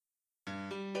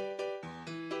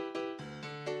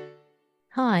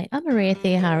Hi, I'm Maria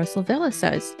Theohara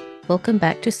Silvellasos. Welcome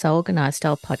back to Sew Organised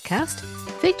Style podcast,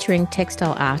 featuring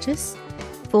textile artists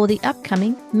for the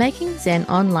upcoming Making Zen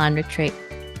online retreat.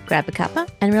 Grab a cuppa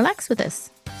and relax with us.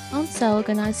 On Sew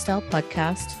Organised Style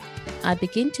podcast, I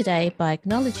begin today by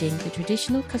acknowledging the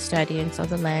traditional custodians of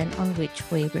the land on which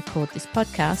we record this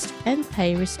podcast and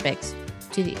pay respects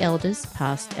to the elders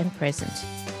past and present.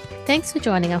 Thanks for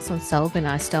joining us on Sew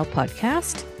Organised Style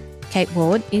podcast. Kate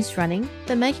Ward is running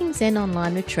the Making Zen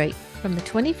online retreat from the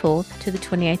 24th to the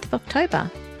 28th of October.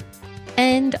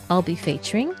 And I'll be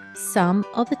featuring some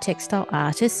of the textile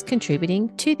artists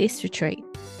contributing to this retreat.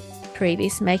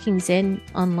 Previous Making Zen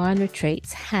online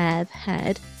retreats have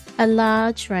had a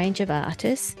large range of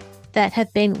artists that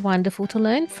have been wonderful to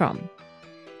learn from.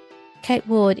 Kate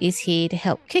Ward is here to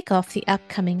help kick off the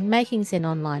upcoming Making Zen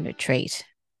online retreat.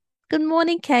 Good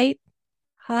morning, Kate.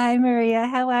 Hi, Maria.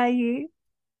 How are you?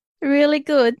 Really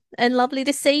good and lovely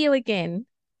to see you again.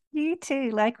 You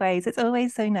too, likewise. It's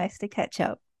always so nice to catch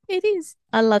up. It is.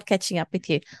 I love catching up with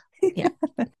you. Yeah,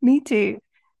 Me too.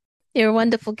 you're a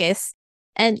wonderful guest.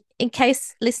 And in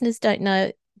case listeners don't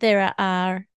know, there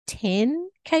are 10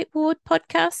 Kate Ward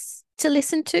podcasts to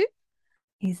listen to.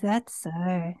 Is that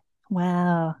so?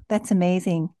 Wow, that's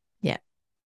amazing. Yeah.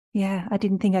 Yeah, I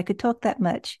didn't think I could talk that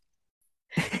much.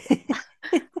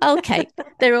 Okay.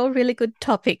 They're all really good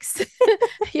topics.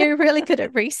 You're really good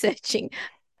at researching.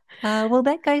 Well,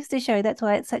 that goes to show that's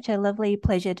why it's such a lovely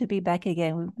pleasure to be back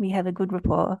again. We have a good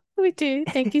rapport. We do.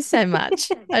 Thank you so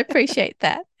much. I appreciate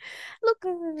that. Look,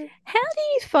 how do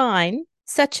you find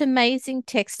such amazing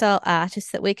textile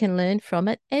artists that we can learn from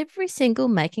at every single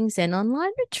Making Zen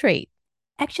online retreat?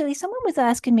 Actually, someone was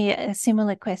asking me a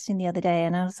similar question the other day,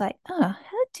 and I was like, how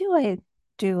do I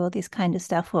do all this kind of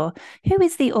stuff? Or who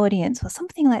is the audience? Or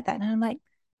something like that. And I'm like,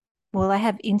 well, I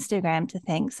have Instagram to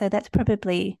thank. So that's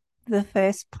probably the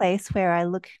first place where I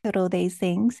look at all these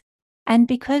things. And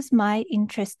because my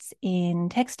interests in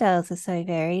textiles are so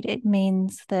varied, it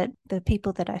means that the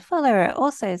people that I follow are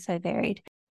also so varied.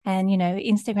 And,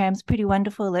 Instagram's pretty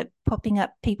wonderful at popping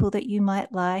up people that you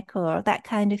might like or that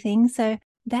kind of thing. So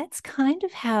that's kind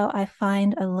of how I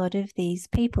find a lot of these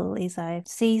people is I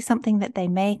see something that they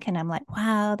make and I'm like,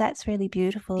 wow, that's really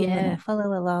beautiful. And I Yeah,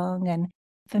 follow along. And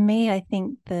for me, I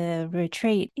think the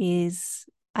retreat is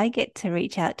I get to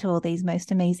reach out to all these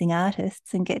most amazing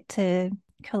artists and get to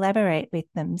collaborate with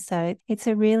them. So it's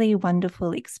a really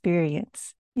wonderful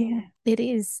experience. Yeah. it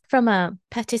is. From a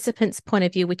participant's point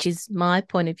of view, which is my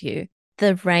point of view,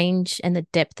 the range and the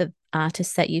depth of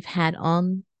artists that you've had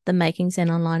on the Making Zen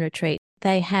online retreat,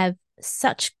 they have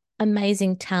such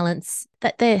amazing talents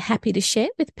that they're happy to share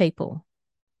with people.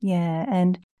 Yeah.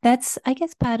 And that's, I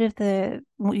guess, part of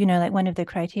like one of the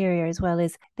criteria as well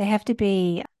is they have to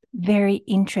be very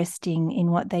interesting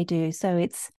in what they do. So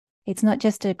it's not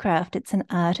just a craft, it's an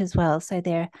art as well. So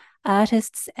they're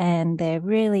artists and they're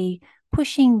really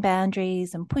pushing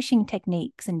boundaries and pushing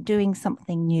techniques and doing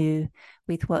something new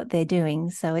with what they're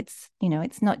doing. So it's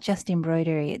not just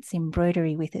embroidery, it's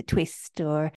embroidery with a twist,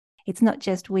 or it's not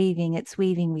just weaving, it's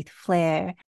weaving with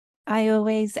flair. I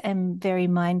always am very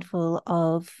mindful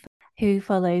of who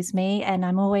follows me, and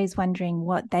I'm always wondering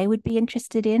what they would be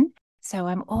interested in. So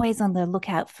I'm always on the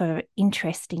lookout for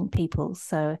interesting people.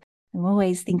 So I'm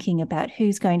always thinking about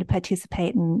who's going to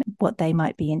participate and what they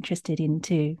might be interested in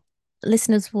too.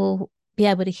 Listeners will be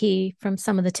able to hear from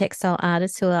some of the textile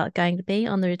artists who are going to be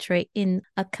on the retreat in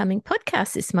upcoming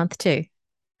podcasts this month too.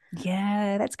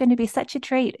 Yeah, that's going to be such a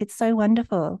treat. It's so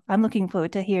wonderful. I'm looking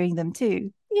forward to hearing them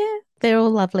too. Yeah, they're all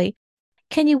lovely.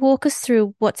 Can you walk us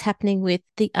through what's happening with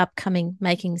the upcoming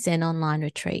Making Zen online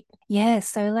retreat? Yeah,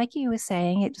 so like you were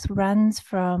saying, it runs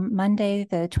from Monday,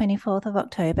 the 24th of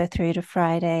October through to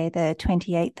Friday, the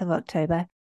 28th of October.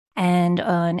 And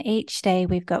on each day,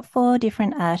 we've got 4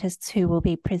 different artists who will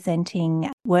be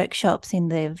presenting workshops in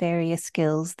the various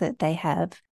skills that they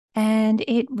have. And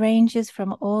it ranges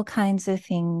from all kinds of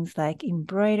things like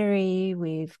embroidery.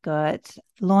 We've got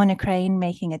Lorna Crane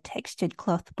making a textured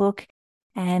cloth book.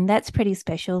 And that's pretty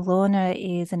special. Lorna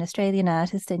is an Australian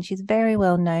artist and she's very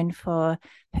well known for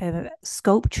her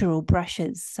sculptural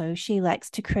brushes. So she likes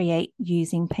to create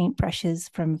using paintbrushes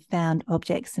from found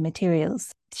objects and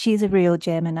materials. She's a real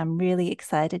gem and I'm really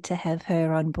excited to have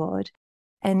her on board.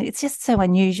 And it's just so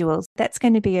unusual. That's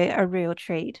going to be a real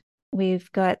treat.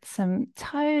 We've got some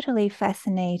totally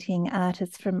fascinating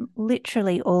artists from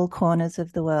literally all corners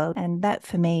of the world. And that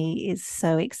for me is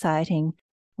so exciting.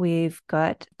 We've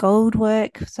got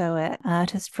Goldwork, so an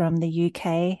artist from the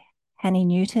UK, Hanny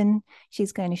Newton.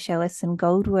 She's going to show us some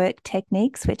goldwork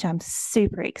techniques, which I'm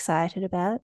super excited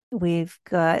about. We've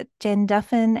got Jen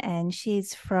Duffin, and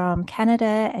she's from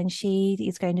Canada, and she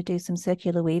is going to do some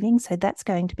circular weaving. So that's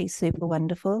going to be super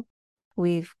wonderful.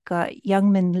 We've got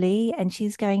Youngmin Lee, and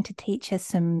she's going to teach us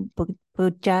some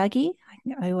bujagi.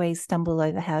 I always stumble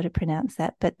over how to pronounce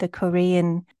that, but the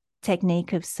Korean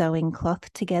technique of sewing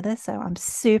cloth together. So I'm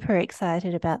super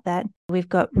excited about that. We've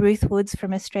got Ruth Woods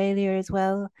from Australia as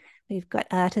well. We've got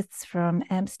artists from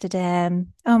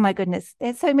Amsterdam. Oh my goodness,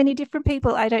 there's so many different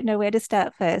people. I don't know where to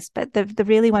start first. But the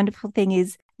really wonderful thing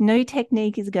is no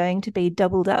technique is going to be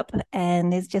doubled up,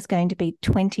 and there's just going to be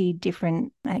 20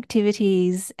 different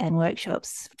activities and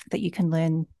workshops that you can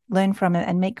learn from it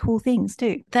and make cool things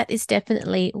too. That is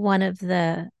definitely one of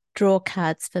the draw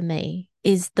cards for me,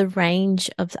 is the range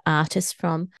of artists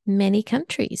from many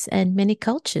countries and many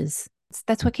cultures.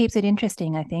 That's what keeps it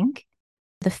interesting, I think.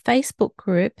 The Facebook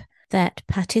group that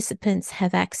participants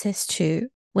have access to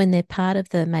when they're part of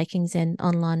the Making Zen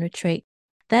online retreat,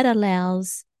 that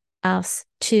allows us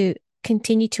to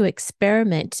continue to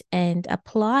experiment and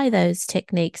apply those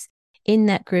techniques in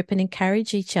that group and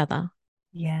encourage each other.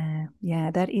 Yeah,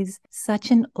 that is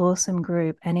such an awesome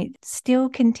group, and it still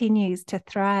continues to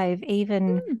thrive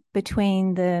even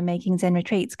between the Making Zen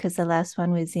retreats, because the last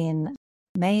one was in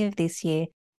May of this year.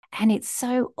 And it's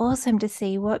so awesome to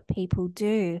see what people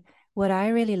do. What I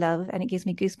really love, and it gives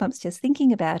me goosebumps just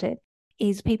thinking about it,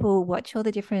 is people watch all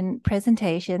the different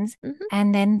presentations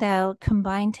and then they'll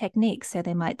combine techniques. So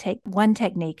they might take one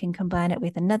technique and combine it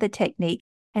with another technique.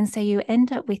 And so you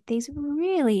end up with these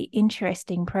really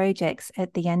interesting projects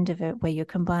at the end of it where you're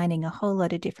combining a whole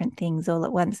lot of different things all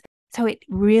at once. So it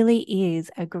really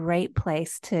is a great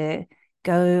place to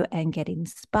go and get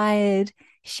inspired,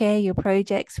 share your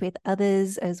projects with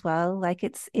others as well. Like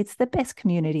it's the best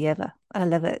community ever. I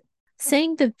love it.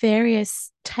 Seeing the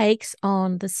various takes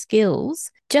on the skills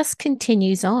just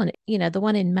continues on. You know, the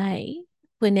one in May,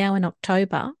 we're now in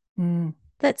October.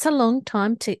 That's a long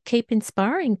time to keep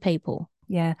inspiring people.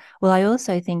 Yeah. Well, I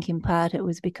also think in part it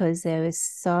was because there was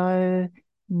so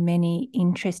many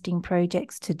interesting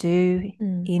projects to do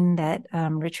in that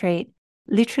retreat.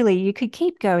 Literally, you could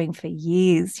keep going for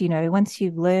years. You know, once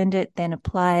you've learned it, then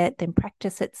apply it, then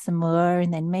practice it some more,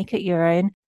 and then make it your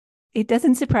own. It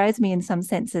doesn't surprise me in some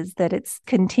senses that it's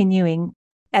continuing.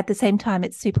 At the same time,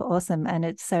 it's super awesome, and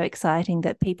it's so exciting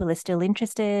that people are still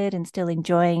interested and still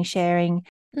enjoying sharing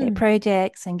their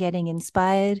projects and getting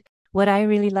inspired. What I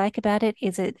really like about it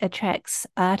is it attracts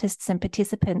artists and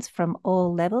participants from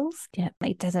all levels. Yeah.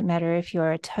 It doesn't matter if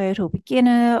you're a total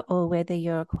beginner or whether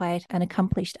you're quite an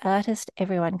accomplished artist.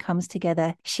 Everyone comes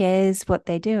together, shares what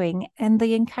they're doing, and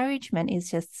the encouragement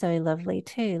is just so lovely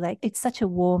too. Like it's such a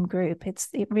warm group.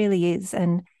 It really is.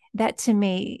 And that to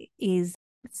me is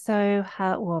so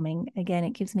heartwarming. Again,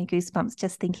 it gives me goosebumps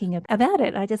just thinking about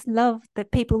it. I just love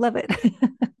that people love it.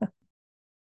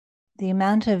 The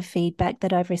amount of feedback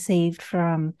that I've received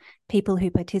from people who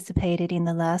participated in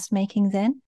the last Making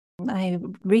Zen. I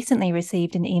recently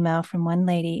received an email from one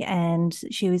lady, and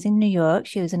she was in New York.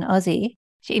 She was an Aussie.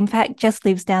 She, in fact, just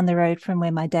lives down the road from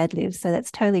where my dad lives. So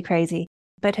that's totally crazy.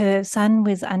 But her son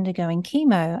was undergoing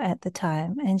chemo at the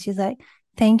time. And she's like,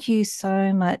 thank you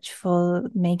so much for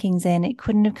Making Zen. It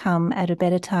couldn't have come at a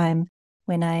better time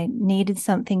when I needed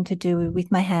something to do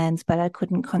with my hands, but I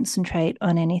couldn't concentrate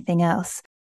on anything else.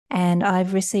 And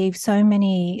I've received so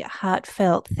many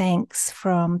heartfelt thanks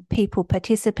from people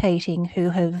participating who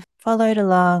have followed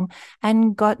along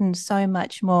and gotten so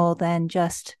much more than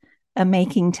just a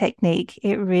making technique.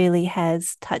 It really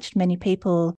has touched many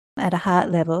people at a heart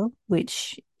level,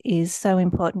 which is so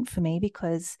important for me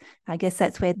because I guess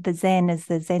that's where the Zen as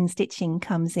the Zen stitching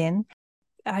comes in.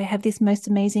 I have this most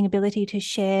amazing ability to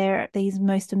share these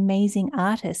most amazing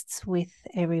artists with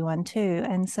everyone too.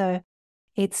 And so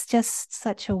it's just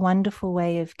such a wonderful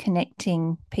way of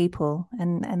connecting people.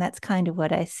 And that's kind of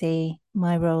what I see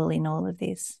my role in all of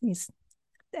this is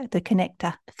the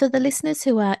connector. For the listeners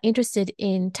who are interested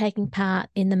in taking part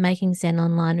in the Making Zen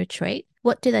online retreat,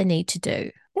 what do they need to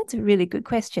do? That's a really good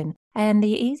question. And the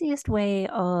easiest way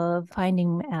of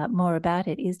finding out more about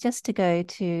it is just to go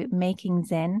to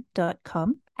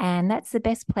makingzen.com. And that's the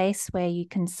best place where you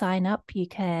can sign up. You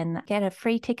can get a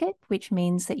free ticket, which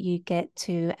means that you get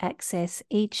to access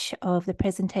each of the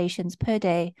presentations per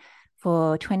day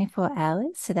for 24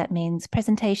 hours. So that means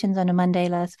presentations on a Monday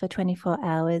last for 24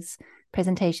 hours,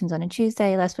 presentations on a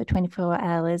Tuesday last for 24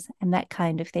 hours, and that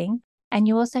kind of thing. And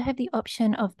you also have the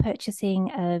option of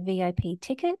purchasing a VIP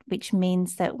ticket, which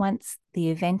means that once the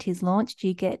event is launched,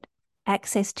 you get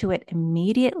access to it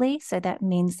immediately. So that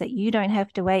means that you don't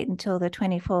have to wait until the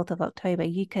 24th of October.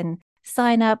 You can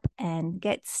sign up and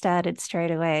get started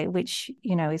straight away, which,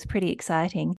 is pretty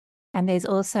exciting. And there's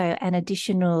also an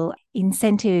additional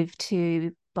incentive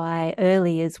to buy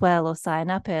early as well or sign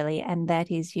up early. And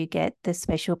that is you get the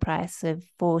special price of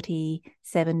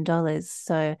 $47.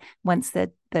 So once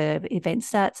the event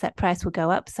starts, that price will go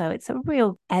up. So it's a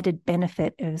real added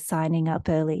benefit of signing up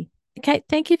early. Okay,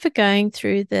 thank you for going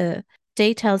through the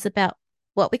details about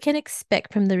what we can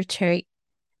expect from the retreat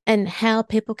and how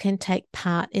people can take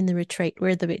part in the retreat,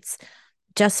 whether it's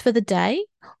just for the day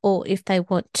or if they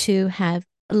want to have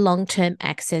long-term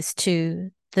access to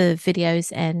the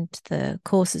videos and the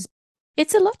courses.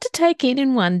 It's a lot to take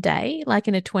in one day, like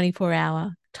in a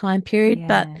 24-hour time period,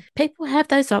 but people have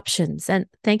those options. And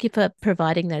thank you for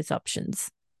providing those options.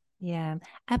 Yeah,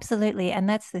 absolutely. And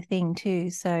that's the thing too.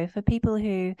 So for people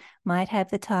who might have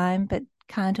the time but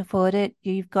can't afford it,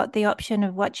 you've got the option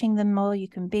of watching them all. You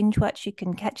can binge watch, you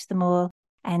can catch them all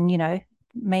and,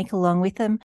 make along with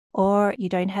them. Or you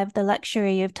don't have the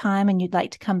luxury of time and you'd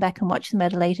like to come back and watch them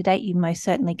at a later date, you most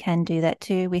certainly can do that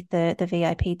too with the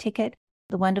VIP ticket.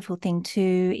 The wonderful thing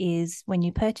too is when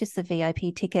you purchase the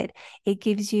VIP ticket, it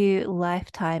gives you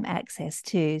lifetime access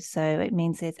too. So it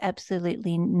means there's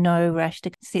absolutely no rush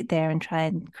to sit there and try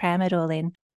and cram it all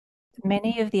in.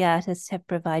 Many of the artists have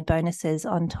provide bonuses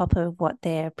on top of what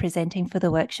they're presenting for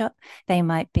the workshop. They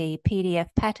might be PDF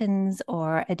patterns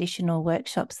or additional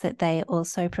workshops that they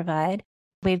also provide.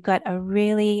 We've got a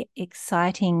really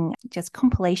exciting just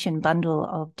compilation bundle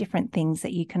of different things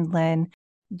that you can learn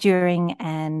during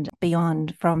and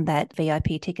beyond from that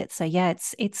VIP ticket. So yeah,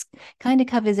 it's kind of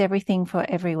covers everything for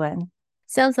everyone.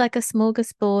 Sounds like a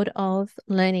smorgasbord of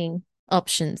learning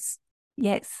options.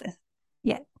 Yes.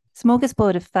 Yeah.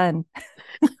 Smorgasbord of fun.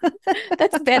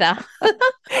 That's better.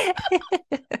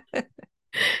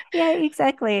 Yeah,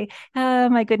 exactly. Oh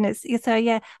my goodness. So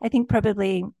yeah, I think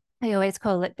probably I always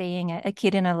call it being a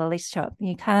kid in a lolly shop.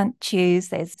 You can't choose.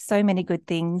 There's so many good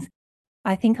things.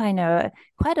 I think I know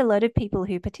quite a lot of people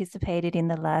who participated in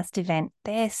the last event.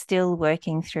 They're still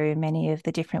working through many of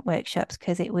the different workshops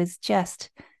because it was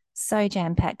just so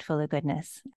jam-packed full of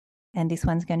goodness. And this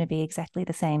one's going to be exactly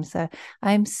the same. So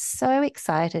I'm so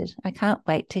excited. I can't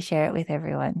wait to share it with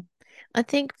everyone. I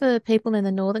think for people in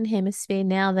the Northern Hemisphere,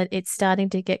 now that it's starting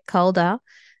to get colder,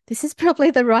 this is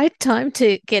probably the right time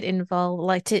to get involved,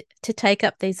 like to take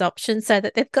up these options so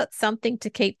that they've got something to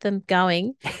keep them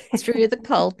going through the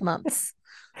cold months.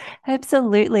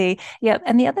 Absolutely. Yep.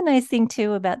 And the other nice thing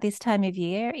too about this time of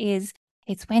year is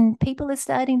it's when people are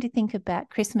starting to think about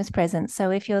Christmas presents.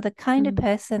 So if you're the kind of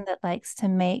person that likes to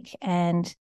make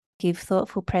and give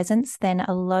thoughtful presents, then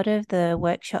a lot of the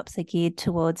workshops are geared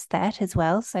towards that as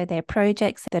well. So they're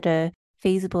projects that are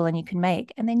feasible and you can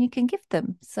make, and then you can gift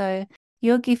them. So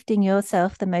you're gifting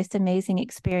yourself the most amazing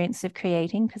experience of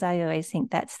creating, because I always think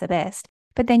that's the best.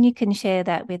 But then you can share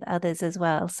that with others as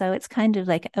well. So it's kind of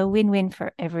like a win-win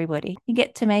for everybody. You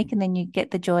get to make and then you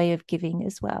get the joy of giving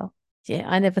as well. Yeah,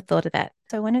 I never thought of that.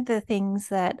 So one of the things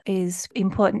that is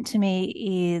important to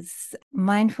me is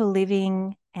mindful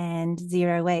living and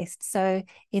zero waste. So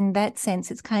in that sense,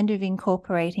 it's kind of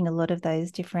incorporating a lot of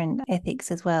those different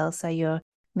ethics as well. So you're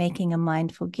making a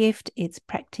mindful gift, it's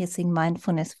practicing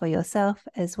mindfulness for yourself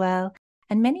as well.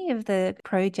 And many of the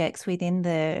projects within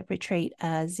the retreat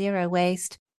are zero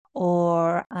waste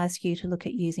or ask you to look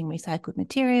at using recycled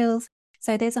materials.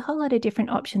 So there's a whole lot of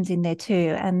different options in there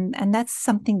too. And that's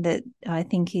something that I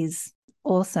think is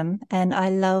awesome. And I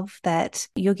love that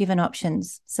you're given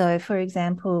options. So for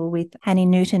example, with Hanny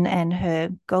Newton and her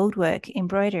goldwork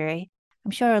embroidery,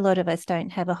 I'm sure a lot of us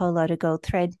don't have a whole lot of gold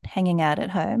thread hanging out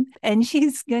at home. And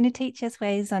she's going to teach us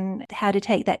ways on how to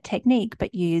take that technique,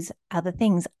 but use other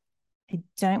things. I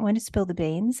don't want to spill the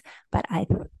beans, but I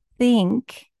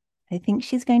think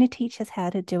she's going to teach us how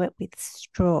to do it with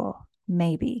straw,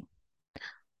 maybe.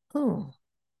 Oh.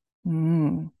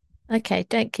 Okay,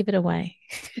 don't give it away.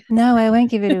 No, I won't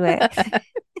give it away.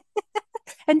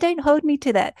 And don't hold me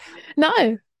to that.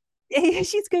 No.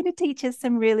 She's going to teach us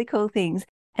some really cool things.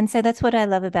 And so that's what I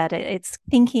love about it. It's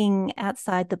thinking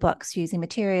outside the box using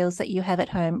materials that you have at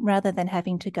home rather than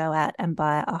having to go out and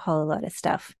buy a whole lot of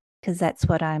stuff, because that's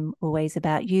what I'm always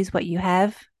about. Use what you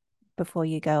have before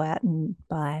you go out and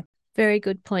buy. Very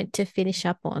good point to finish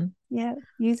up on. Yeah,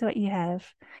 use what you have.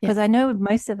 Because I know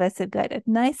most of us have got a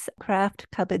nice craft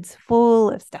cupboards full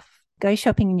of stuff. Go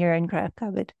shopping in your own craft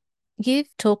cupboard. You've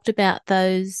talked about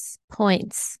those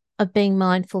points of being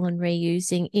mindful and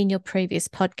reusing in your previous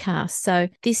podcast. So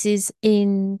this is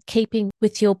in keeping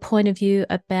with your point of view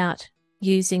about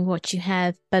using what you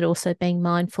have, but also being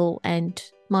mindful and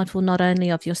mindful not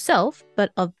only of yourself,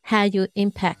 but of how you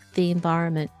impact the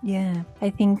environment. Yeah,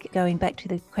 I think going back to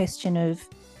the question of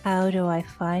how do I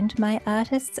find my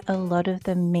artists, a lot of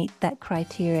them meet that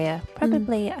criteria,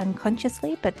 probably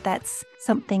unconsciously, but that's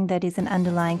something that is an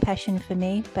underlying passion for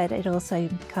me, but it also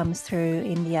comes through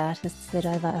in the artists that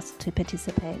I've asked to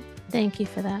participate. Thank you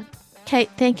for that. Kate,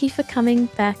 thank you for coming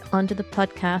back onto the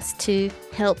podcast to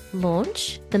help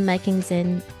launch the Making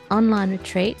Zen online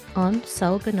retreat on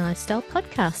Soul Organized Style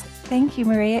podcast. Thank you,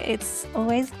 Maria. It's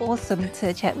always awesome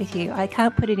to chat with you. I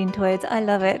can't put it into words. I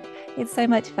love it. It's so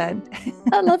much fun.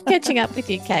 I love catching up with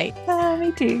you, Kate. Oh,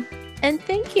 me too. And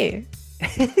thank you.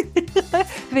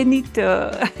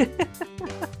 Benito.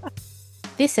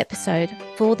 This episode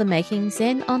for the Making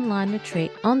Zen online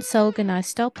retreat on Soul Organized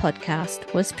Style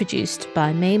podcast was produced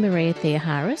by me, Maria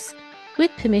Theoharis,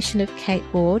 with permission of Kate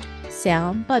Ward,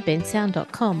 sound by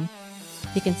bensound.com.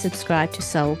 You can subscribe to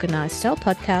Soul Organized Style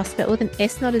podcast, but with an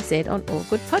S, not a Z, on all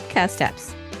good podcast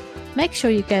apps. Make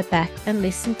sure you go back and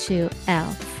listen to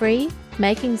our free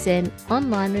Making Zen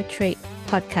online retreat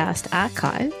podcast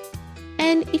archive.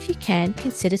 And if you can,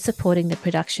 consider supporting the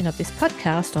production of this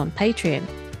podcast on Patreon.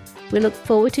 We look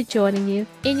forward to joining you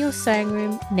in your sewing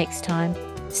room next time.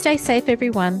 Stay safe,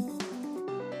 everyone.